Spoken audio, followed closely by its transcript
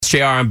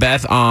JR and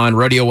Beth on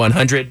Rodeo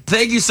 100.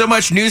 Thank you so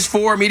much, News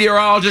 4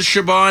 meteorologist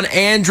Siobhan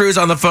Andrews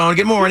on the phone.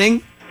 Good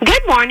morning.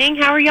 Good morning.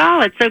 How are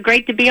y'all? It's so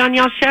great to be on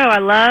y'all's show. I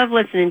love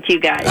listening to you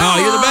guys. Oh,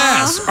 you're the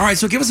best. All right,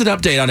 so give us an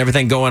update on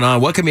everything going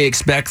on. What can we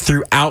expect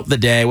throughout the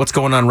day? What's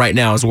going on right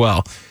now as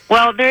well?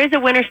 Well, there is a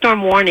winter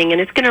storm warning,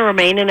 and it's going to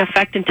remain in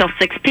effect until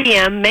 6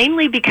 p.m.,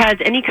 mainly because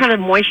any kind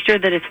of moisture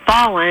that has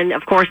fallen,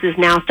 of course, is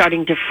now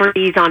starting to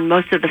freeze on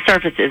most of the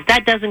surfaces.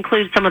 That does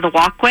include some of the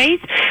walkways.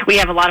 We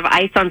have a lot of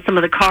ice on some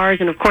of the cars,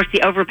 and, of course, the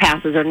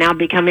overpasses are now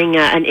becoming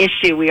an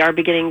issue. We are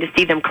beginning to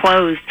see them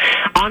closed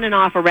on and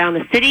off around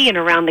the city and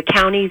around the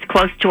counties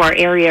close to our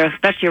area,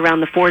 especially around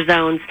the 4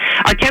 zones.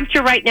 Our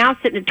temperature right now is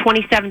sitting at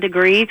 27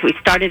 degrees. We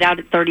started out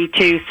at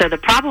 32, so the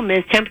problem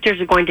is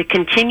temperatures are going to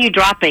continue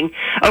dropping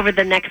over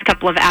the next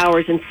couple of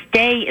hours and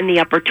stay in the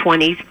upper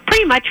 20s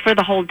pretty much for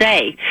the whole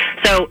day.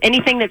 So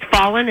anything that's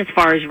fallen as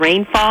far as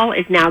rainfall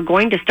is now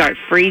going to start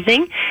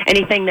freezing.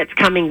 Anything that's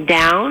coming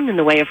down in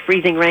the way of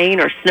freezing rain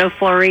or snow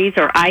flurries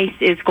or ice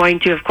is going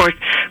to, of course,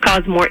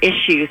 cause more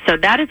issues. So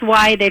that is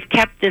why they've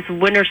kept this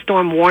winter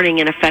storm warning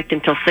in effect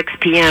until 6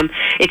 p.m.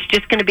 It's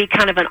just going to be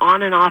kind of an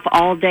on and off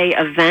all day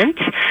event.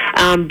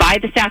 By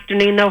this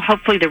afternoon, though,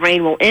 hopefully the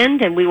rain will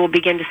end and we will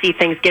begin to see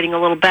things getting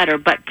a little better,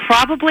 but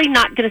probably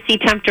not going to see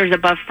temperatures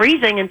above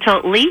freezing until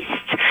at least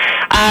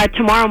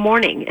tomorrow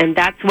morning, and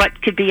that's what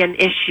could be an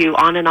issue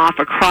on and off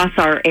across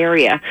our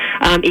area.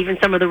 Even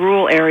some of the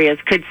rural areas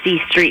could see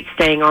streets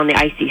staying on the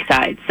icy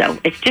side, so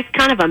it's just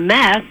kind of a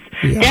mess.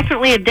 Yeah.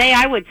 Definitely a day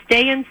I would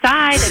stay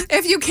inside.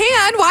 If you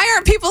can, why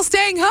aren't people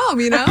staying home,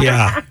 you know?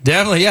 Yeah,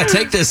 definitely. Yeah,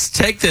 take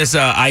this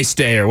ice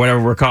day or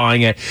whatever we're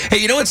calling it. Hey,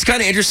 you know what's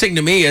kind of interesting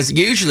to me is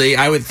usually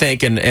I would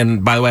think,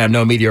 and by the way, I'm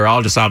no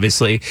meteorologist,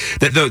 obviously,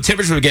 that the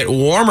temperature would get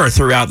warmer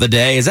throughout the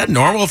day. Is that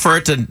normal for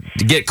it to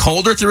get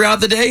colder throughout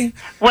the day?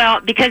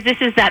 Well, because this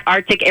is that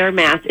Arctic air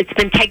mass, it's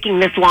been taking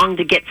this long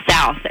to get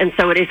south, and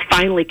so it is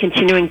finally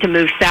continuing to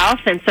move south,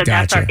 and so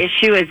that's our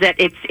issue, is that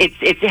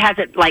it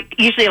hasn't, like,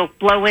 usually it'll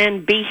blow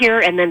in, be here,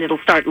 and then it'll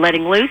start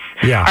letting loose.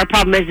 Yeah. Our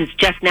problem is it's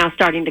just now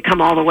starting to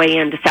come all the way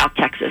into South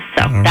Texas,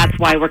 so that's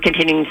why we're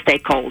continuing to stay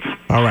cold.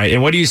 All right,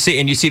 and what do you see?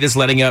 And you see this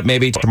letting up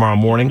maybe tomorrow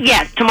morning?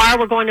 Yes, tomorrow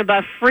we're going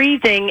above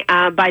freezing.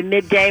 By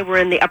midday, we're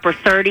in the upper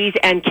 30s,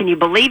 and can you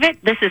believe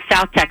it? This is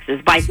South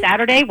Texas. By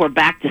Saturday, we're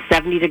back to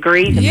 70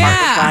 degrees and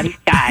partly cloudy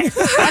skies.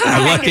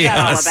 What is that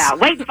all about?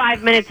 Wait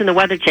 5 minutes and the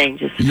weather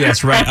changes.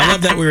 Yes, right. I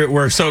love that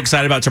we're so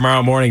excited about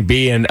tomorrow morning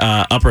being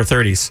upper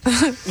 30s.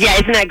 Yeah,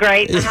 isn't that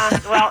great?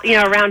 Well, you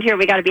know, around here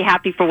we got to be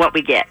happy for what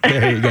we get.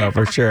 There you go,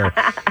 for sure.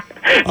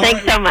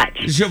 Thanks so much.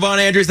 Siobhan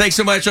Andrews, thanks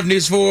so much of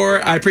News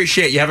 4. I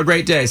appreciate you. Have a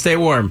great day. Stay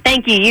warm.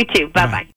 Thank you. You too. Bye-bye.